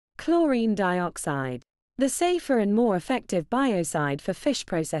Chlorine dioxide, the safer and more effective biocide for fish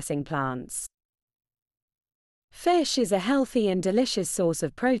processing plants. Fish is a healthy and delicious source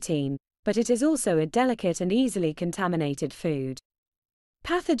of protein, but it is also a delicate and easily contaminated food.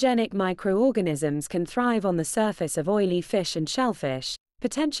 Pathogenic microorganisms can thrive on the surface of oily fish and shellfish,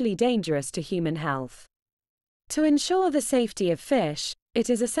 potentially dangerous to human health. To ensure the safety of fish, it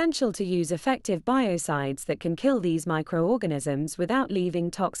is essential to use effective biocides that can kill these microorganisms without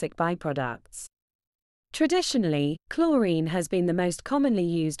leaving toxic byproducts. Traditionally, chlorine has been the most commonly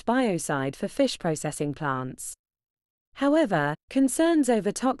used biocide for fish processing plants. However, concerns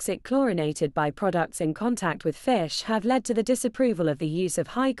over toxic chlorinated byproducts in contact with fish have led to the disapproval of the use of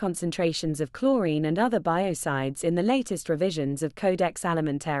high concentrations of chlorine and other biocides in the latest revisions of Codex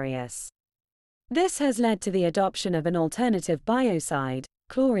Alimentarius. This has led to the adoption of an alternative biocide,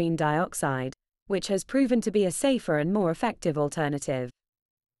 chlorine dioxide, which has proven to be a safer and more effective alternative.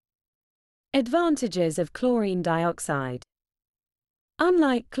 Advantages of chlorine dioxide.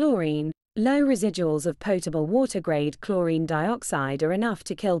 Unlike chlorine, low residuals of potable water-grade chlorine dioxide are enough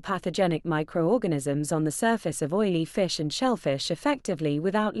to kill pathogenic microorganisms on the surface of oily fish and shellfish effectively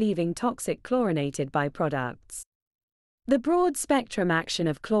without leaving toxic chlorinated byproducts. The broad-spectrum action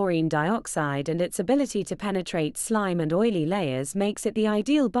of chlorine dioxide and its ability to penetrate slime and oily layers makes it the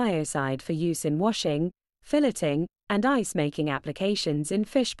ideal biocide for use in washing, filleting, and ice-making applications in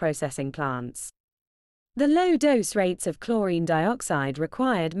fish processing plants. The low dose rates of chlorine dioxide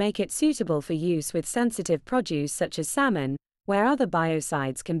required make it suitable for use with sensitive produce such as salmon, where other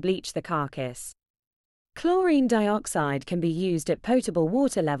biocides can bleach the carcass. Chlorine dioxide can be used at potable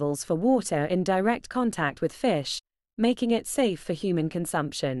water levels for water in direct contact with fish, making it safe for human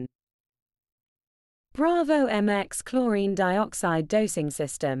consumption. Bravo MX Chlorine Dioxide Dosing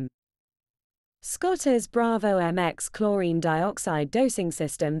System. Scotmas Bravo MX chlorine dioxide dosing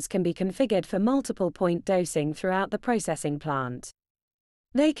systems can be configured for multiple-point dosing throughout the processing plant.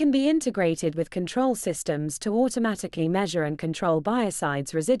 They can be integrated with control systems to automatically measure and control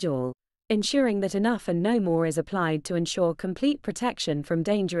biocides residual, ensuring that enough and no more is applied to ensure complete protection from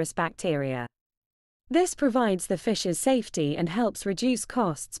dangerous bacteria. This provides the fish's safety and helps reduce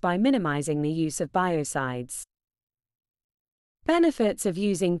costs by minimizing the use of biocides. Benefits of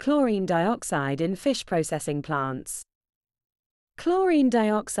using chlorine dioxide in fish processing plants. Chlorine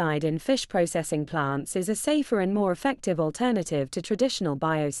dioxide in fish processing plants is a safer and more effective alternative to traditional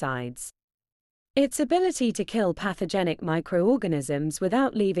biocides. Its ability to kill pathogenic microorganisms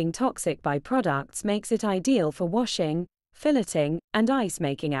without leaving toxic byproducts makes it ideal for washing, filleting, and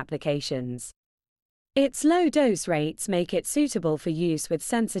ice-making applications. Its low dose rates make it suitable for use with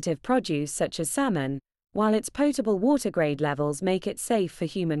sensitive produce such as salmon, while its potable water-grade levels make it safe for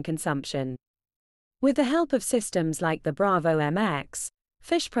human consumption. With the help of systems like the Bravo MX,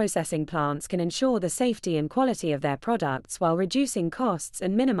 fish processing plants can ensure the safety and quality of their products while reducing costs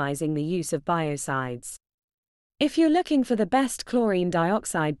and minimizing the use of biocides. If you're looking for the best chlorine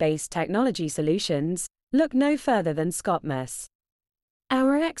dioxide-based technology solutions, look no further than Scotmas.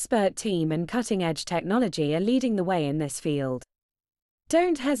 Our expert team and cutting-edge technology are leading the way in this field.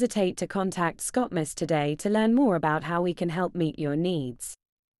 Don't hesitate to contact Scotmas today to learn more about how we can help meet your needs.